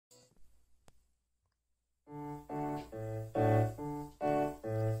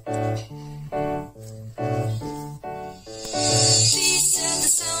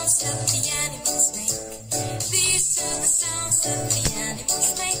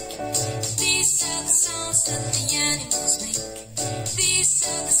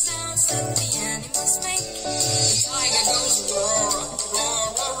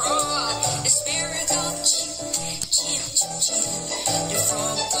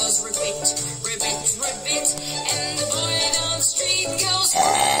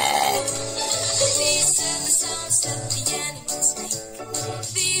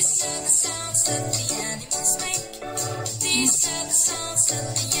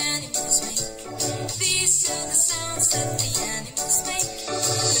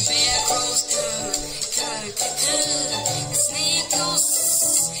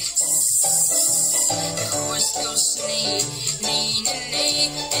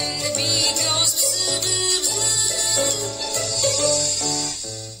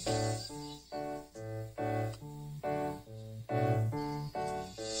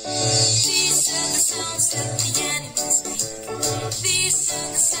These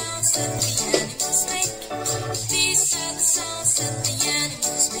are the sounds that the animals make. These are the sounds that the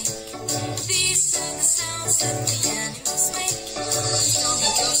animals make. These are the sounds that the animals make. The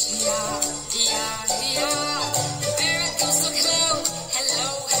doggy goes meow, meow, meow. The parrot goes look hello, hello,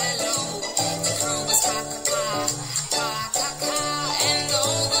 hello. The crow goes caw, caw, caw, caw, caw. And the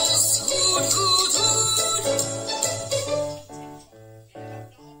owl goes hoot, hoot, hoot.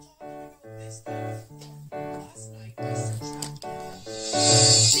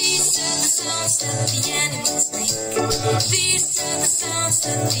 These are the sounds that the animals make. These are the sounds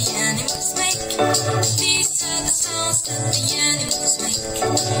that the animals make. These are the sounds that the animals make.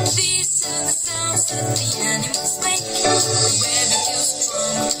 These are the sounds that the animals make. The rabbit goes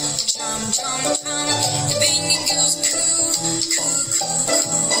drum, drum, drum, drum. The penguin goes coo, coo, coo, coo.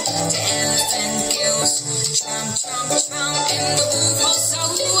 The elephant goes drum, drum, drum. And the wolf goes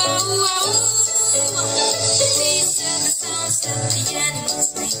ow, ow, ow. These are the sounds that the animals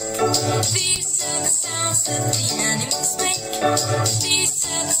make. These are the sounds that the animals make. These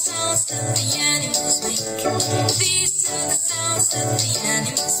are the sounds that the animals make. These are the sounds that the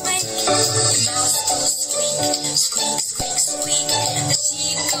animals make. The mouse goes squeak, squeak, squeak, squeak. The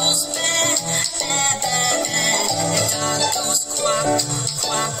sheep goes baa, baa, baa, baa. The dog goes quack,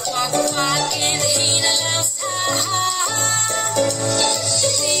 quack, quack, quack. And the hen allows ha, ha, ha.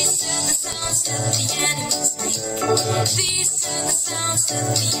 These are the sounds that the animals make. These are the sounds that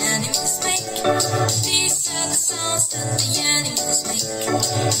the animals make. These are the sounds that the animals make.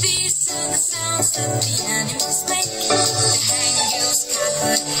 These are the sounds that the animals make. The hen goes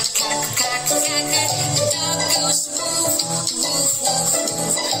cack, cack, cack, cack. The dog goes woof, woof, woof,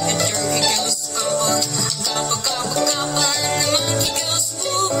 woof. The turkey goes gobble, gobble, gobble, gobble. And the monkey goes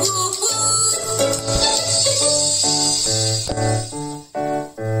woof, woof, woof.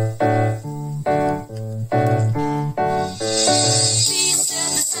 These are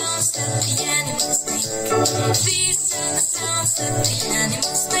the sounds that the animals make. These are the sounds that the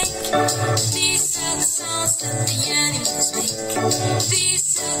animals make. These are the sounds that the animals make. These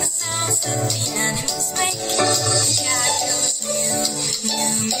are the sounds that the animals make. The cat goes mew,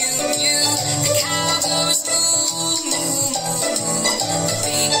 mew, mew, mew. The cow goes moo, moo, moo, moo. The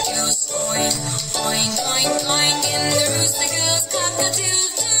pig goes oink, oink, oink, oink. And the rooster goes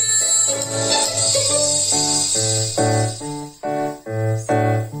cock-a-doodle-doo.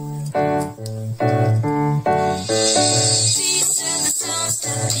 These are the sounds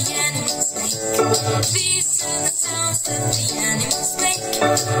that the animals make. These are the sounds that the animals make.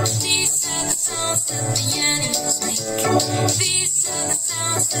 These are the sounds that the animals make. These are the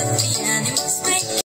sounds that the animals make.